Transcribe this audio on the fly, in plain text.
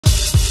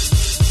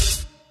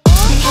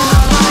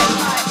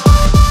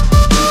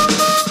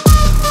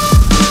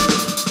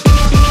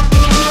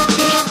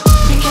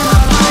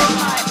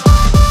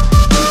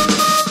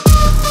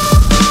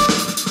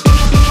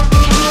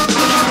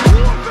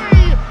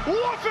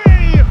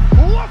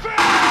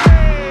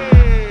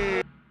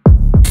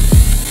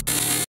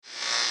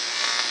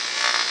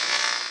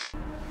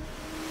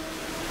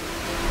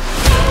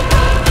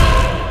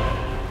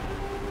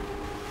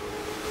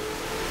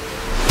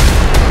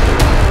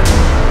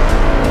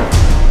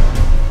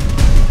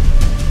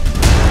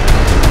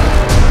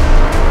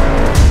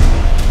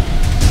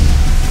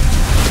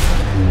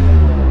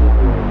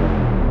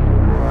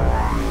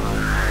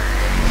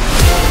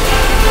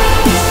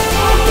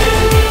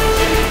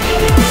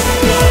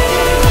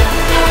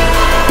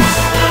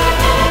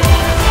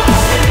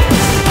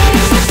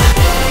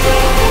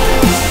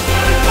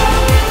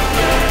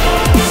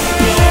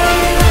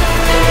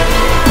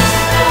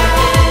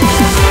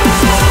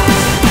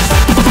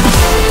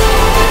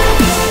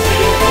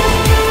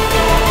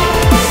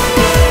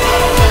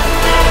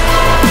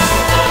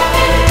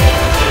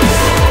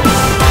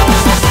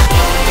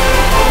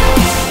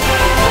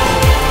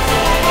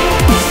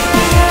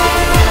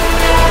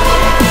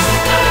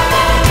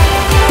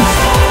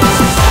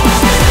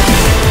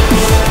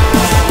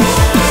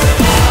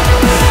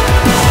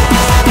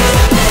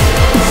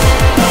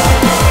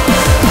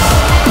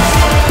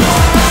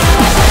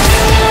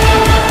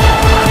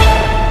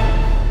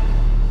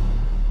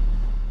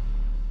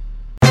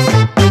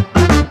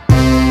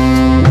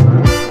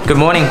Good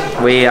morning.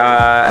 We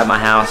are at my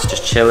house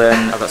just chilling.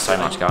 I've got so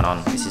much going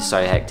on. This is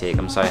so hectic.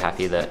 I'm so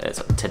happy that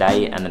it's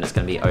today and then it's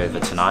going to be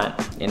over tonight.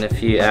 In a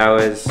few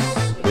hours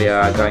we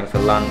are going for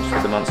lunch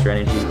with the Monster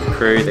Energy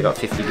crew. They've got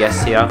 50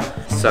 guests here.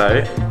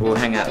 So we'll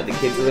hang out with the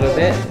kids a little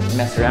bit,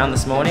 mess around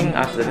this morning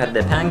after they've had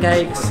their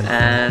pancakes,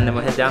 and then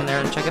we'll head down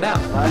there and check it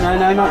out.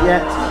 No, not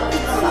yet.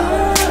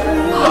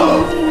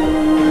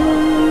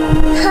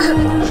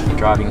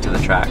 Driving to the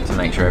track to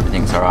make sure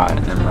everything's alright,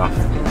 and then we're off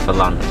for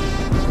lunch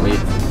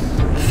with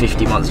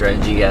 50 Monster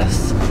Energy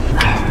guests.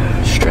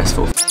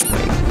 Stressful week. Here's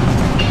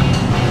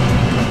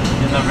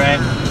my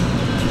friend.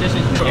 He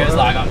was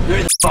like, who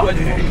the fuck?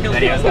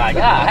 And he was like,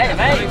 hey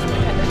mate.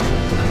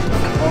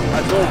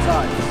 At all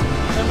times.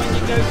 And when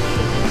you go...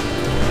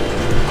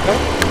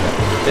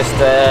 Just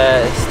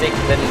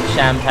sticks and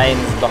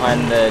champagnes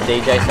behind the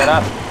DJ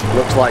setup.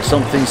 Looks like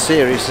something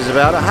serious is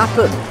about to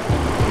happen.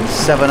 In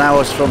 7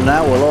 hours from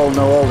now we'll all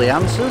know all the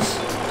answers.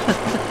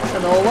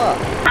 And all that.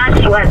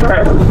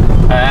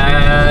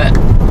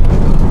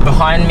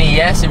 Behind me,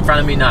 yes. In front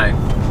of me, no.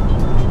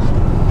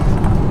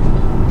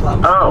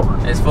 Oh.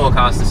 It's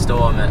forecast a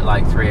storm at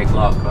like 3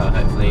 o'clock, but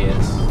hopefully it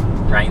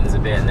rains a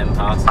bit and then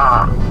passes.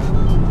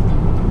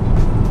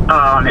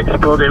 Oh, and it's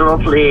bloody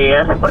lovely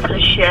here. What a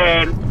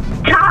shame.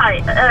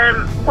 Tai,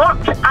 what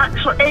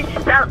actually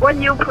is that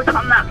when you put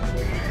on that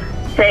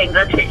thing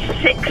that it's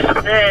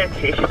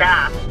 6:30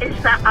 start? Is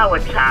that our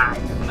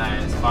time? No,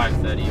 it's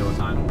 5:30 your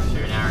time, because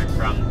you're an hour in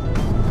front.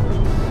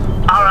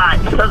 Alright,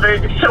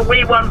 so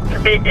we want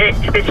it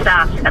to be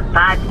starting at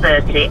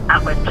 5:30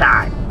 our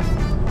time.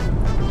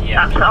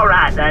 Yeah. That's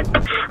alright then.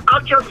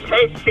 I'll just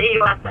say see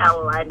you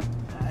FL then. See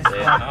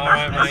you.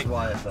 Alright mate.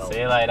 See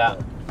you later.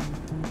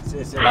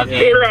 Love you.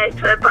 See you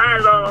later. Bye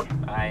love.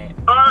 Bye.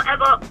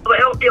 We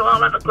hope you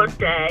all have a good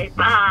day.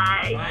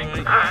 Bye.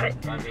 Bye.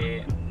 Love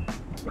you.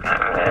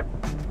 Bye.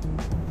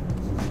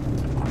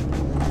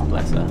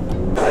 Bless her.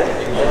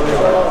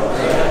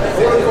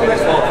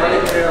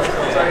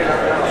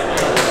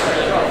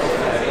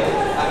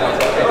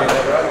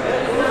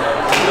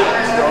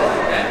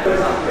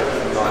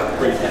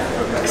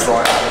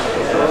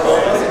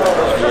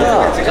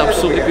 Yeah, it's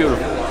absolutely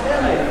beautiful.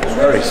 It's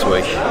very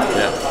sweet.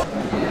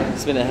 Yeah.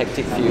 It's been a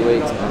hectic few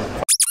weeks.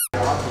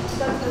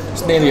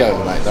 It's nearly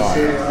over, mate, don't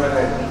worry.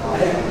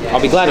 I'll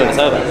be glad when it's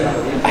over.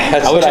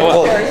 I wish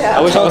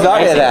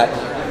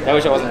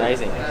I wasn't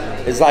racing.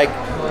 It's like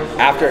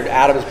after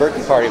Adam's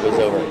birthday party was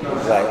over.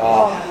 It's like,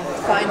 oh,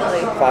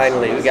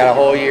 finally, we got a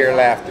whole year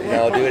left. You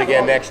know, do it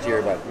again next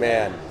year. But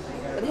man,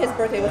 but his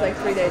birthday was like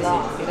 3 days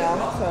off, you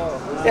know. So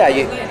yeah,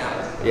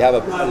 you have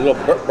a little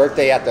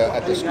birthday at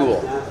the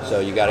school, so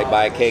you got to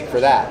buy a cake for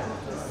that.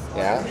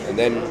 Yeah, and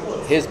then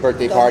his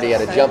birthday party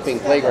at a jumping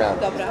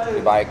playground.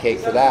 You buy a cake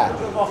for that.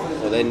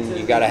 So then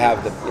you got to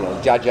have the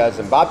Jaja's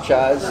and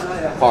Babcha's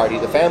party,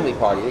 the family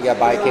party. You got to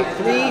buy a cake.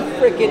 3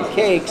 freaking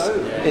cakes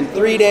in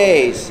 3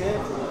 days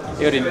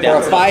for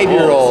a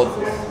 5-year-old.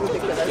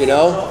 You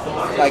know,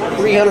 like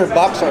 $300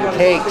 on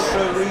cakes.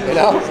 You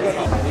know.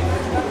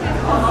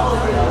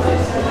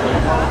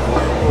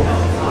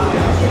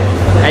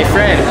 Hey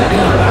friend,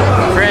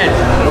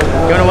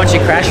 you want to watch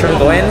your crash from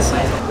Glen's?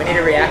 We need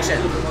a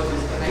reaction.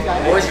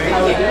 What was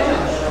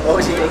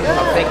you thinking?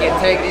 I'm thinking,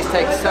 this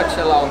takes such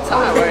a long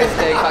time. Where's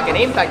the fucking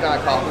impact on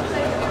a car?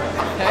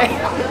 Hey?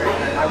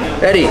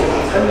 Eddie,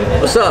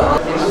 what's up?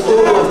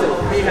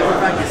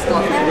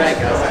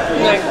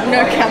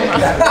 no camera.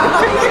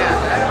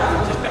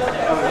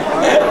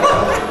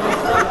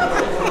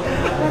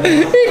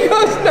 He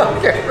goes, no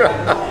camera.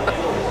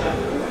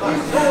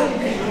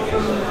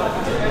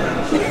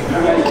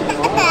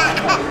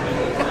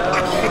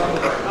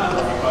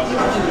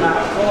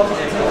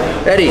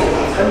 Eddie,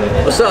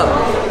 what's up?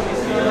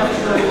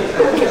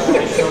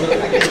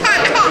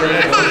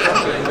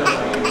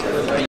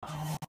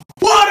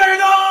 What are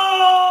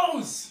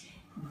those?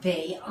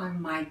 They are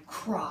my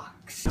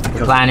Crocs.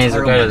 The plan is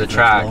to go to the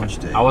track.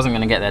 I wasn't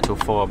going to get there till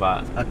 4,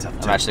 but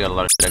I've actually got a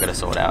lot of shit I've got to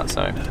sort out,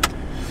 so I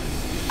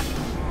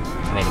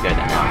need to go there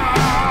now.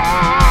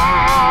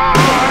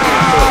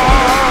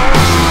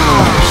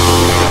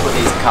 Put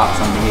these cups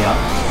under here.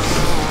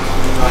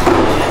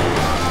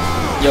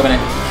 You're going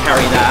to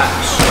carry that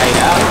straight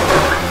out,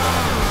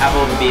 have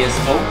all the beers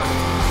full,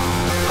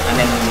 and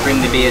then bring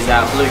the beers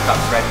out, blue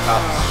cups, red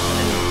cups, and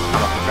then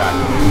come off the track,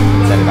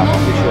 set it up on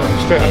the shore.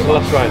 Straight up the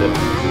left rider.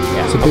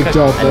 Yeah. It's a big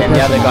job. And then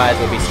the other guys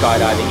will be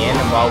skydiving in,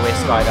 and while we're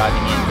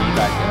skydiving in, you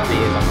guys get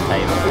beers on the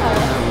table.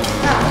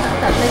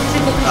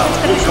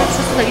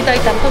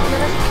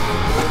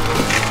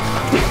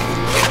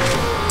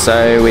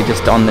 So we're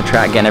just on the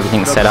track getting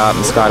everything set up.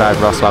 The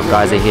Skydive Ross Love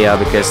guys are here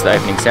because the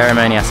opening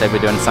ceremony, I said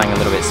we're doing something a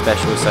little bit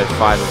special, so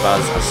 5 of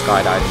us are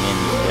skydiving in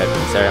the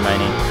opening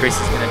ceremony. Chris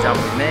is going to jump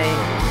with me.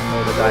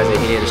 All the guys are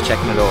here just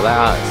checking it all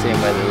out, seeing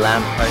where the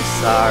lamp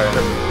posts are and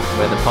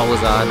where the poles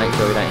are, make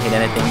sure we don't hit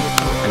anything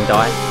and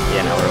die.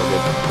 Yeah, no, we're all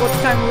good. What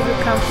time will you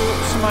come to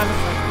Shimano?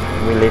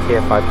 We leave here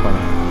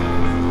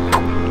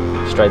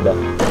 5:20. Straight there.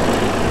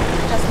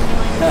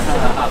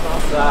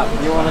 What's up?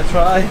 You want to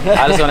try?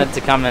 I just wanted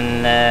to come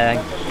and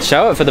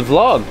show it for the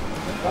vlog.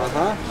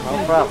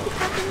 No problem.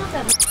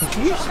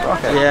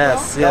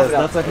 Yes,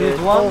 that's a huge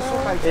one.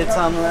 It's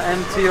an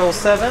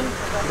MT07,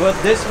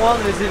 but this one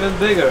is even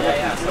bigger.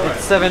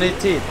 It's 70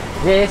 teeth.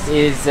 This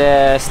is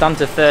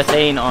Stunter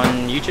 13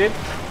 on YouTube.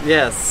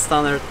 Yes,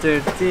 Stunter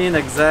 13,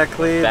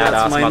 exactly. Badass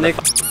That's my nick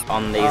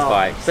on these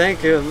bikes.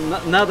 Thank you.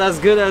 Not as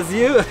good as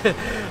you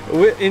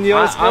in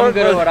your sport. I'm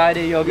good at what I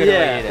do, you're good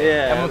at what you do.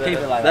 Yeah, And we'll keep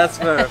it like that's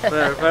that.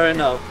 fair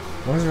enough.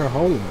 Where's your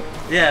hole?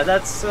 Yeah,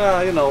 that's,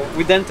 you know,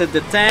 we dented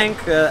the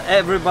tank.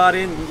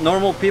 Everybody,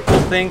 normal people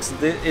thinks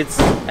it's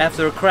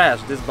after a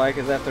crash. This bike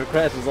is after a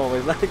crash is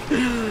always like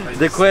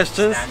the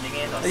questions.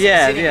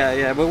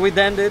 Yeah, but we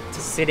dented.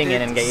 Sitting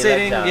in and get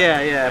sitting, your legs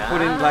out. yeah,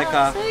 putting like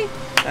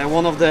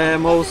one of the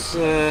most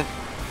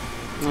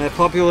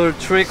popular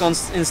trick in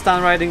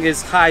stunt riding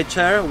is high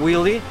chair,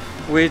 wheelie,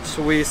 which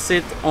we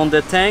sit on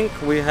the tank,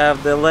 we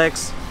have the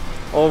legs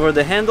over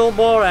the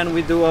handlebar and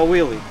we do a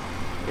wheelie.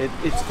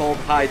 It's called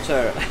high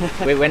chair.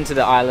 We went to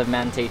the Isle of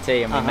Man TT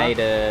and we made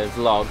a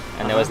vlog,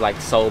 and there was like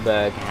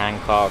Solberg,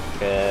 Hancock,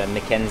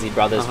 Mackenzie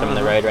brothers from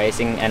the road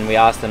racing, and we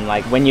asked them,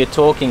 like, when you're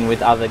talking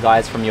with other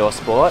guys from your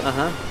sport,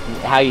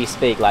 how you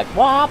speak, like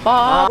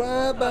wapa.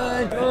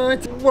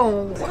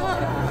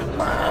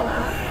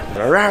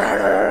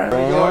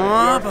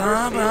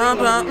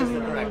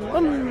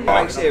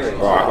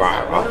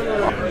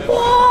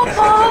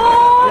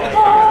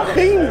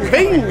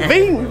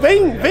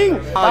 Bing.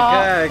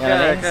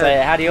 Okay. So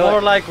how do you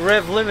more like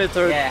rev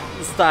limiter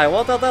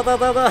style.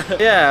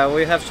 Yeah,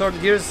 we have short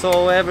gears,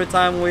 so every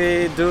time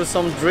we do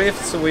some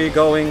drifts, we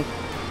going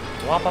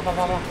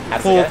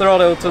full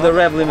throttle to the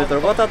rev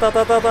limiter.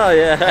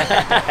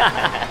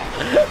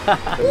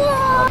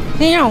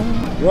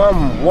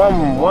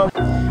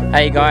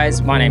 Hey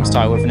guys, my name's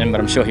Tai Woffinden,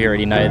 but I'm sure you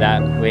already know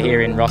that. We're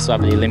here in Wrocław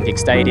at the Olympic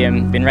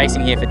Stadium. Been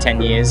racing here for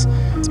 10 years.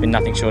 It's been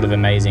nothing short of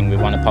amazing.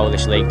 We've won a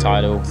Polish league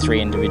title,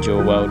 3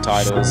 individual world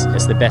titles.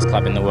 It's the best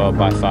club in the world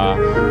by far.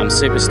 I'm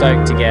super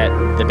stoked to get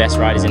the best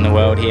riders in the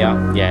world here.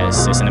 Yeah,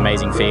 it's an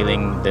amazing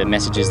feeling. The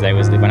messages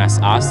when I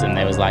asked them,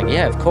 they was like,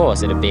 yeah, of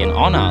course, it'd be an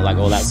honor, like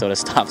all that sort of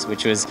stuff,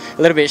 which was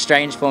a little bit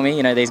strange for me.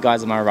 You know, these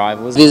guys are my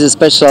rivals. This is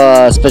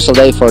a special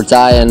day for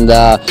Tai, and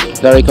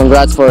very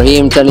congrats for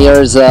him. 10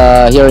 years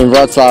here in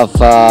Wrocław.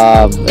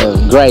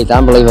 Great,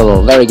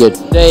 unbelievable, very good.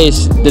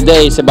 The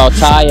day is about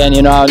Tai, and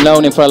you know, I've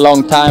known him for a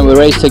long time. We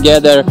raced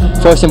together,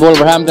 first in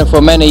Wolverhampton for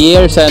many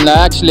years, and I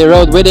actually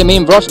rode with him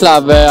in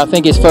Wrocław, I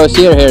think his first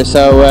year here,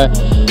 so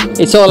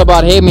it's all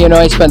about him. You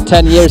know, he spent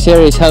 10 years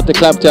here, he's helped the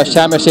club to a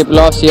championship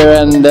last year,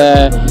 and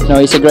you know,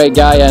 he's a great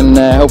guy, and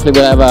hopefully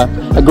we'll have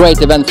a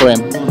great event for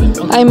him.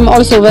 I'm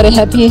also very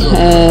happy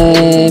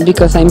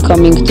because I'm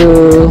coming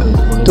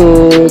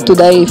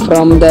today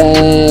from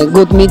the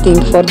good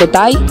meeting for the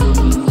Tai.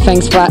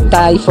 Thanks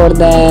Tai for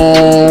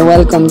the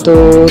welcome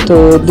to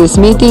this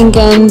meeting,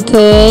 and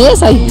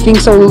yes, I think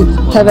so we'll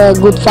have a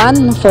good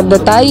fun for the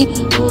Tai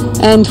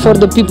and for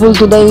the people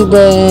today.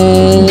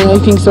 I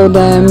think so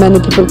the many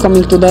people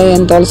coming today,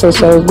 and also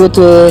so good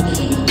to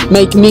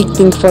make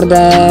meeting for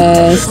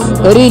the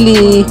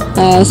really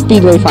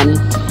Speedway fun.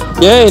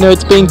 Yeah, you know,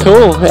 it's been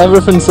cool.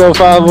 Everything so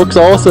far looks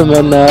awesome,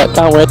 and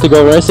can't wait to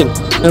go racing.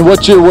 And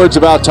what's your words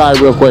about Tai,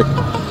 real quick?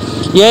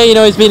 Yeah, you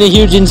know, he's been a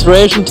huge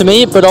inspiration to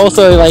me, but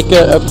also like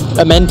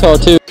a mentor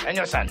too.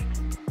 Danielson!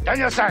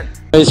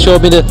 He's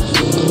showed me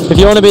if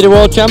you want to be the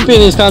world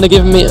champion, he's kind of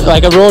given me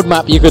like a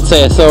roadmap, you could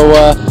say.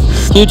 So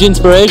huge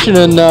inspiration,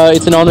 and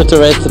it's an honor to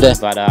race today.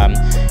 But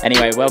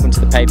anyway, welcome to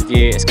the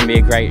pay-per-view. It's going to be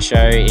a great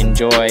show.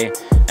 Enjoy.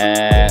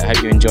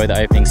 Hope you enjoy the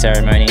opening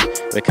ceremony.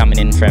 We're coming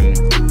in from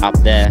up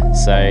there,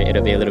 so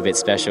it'll be a little bit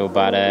special.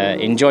 But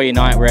enjoy your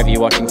night wherever you're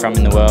watching from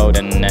in the world,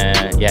 and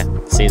yeah,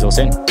 see you all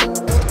soon.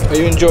 Are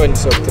you enjoying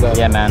yourself today?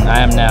 Yeah, man, I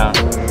am now.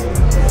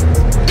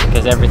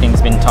 Because everything's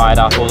been tied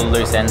up, all the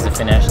loose ends are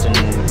finished,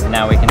 and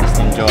now we can just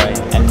enjoy.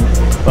 And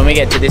when we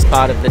get to this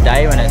part of the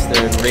day, when it's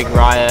the rig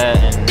riot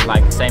and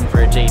like same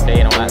for a GP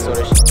and all that sort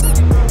of shit,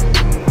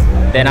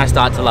 then I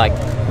start to like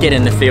get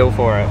in the feel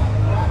for it.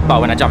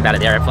 But when I jump out of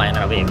the airplane,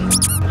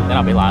 then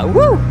I'll be like,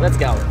 woo, let's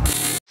go.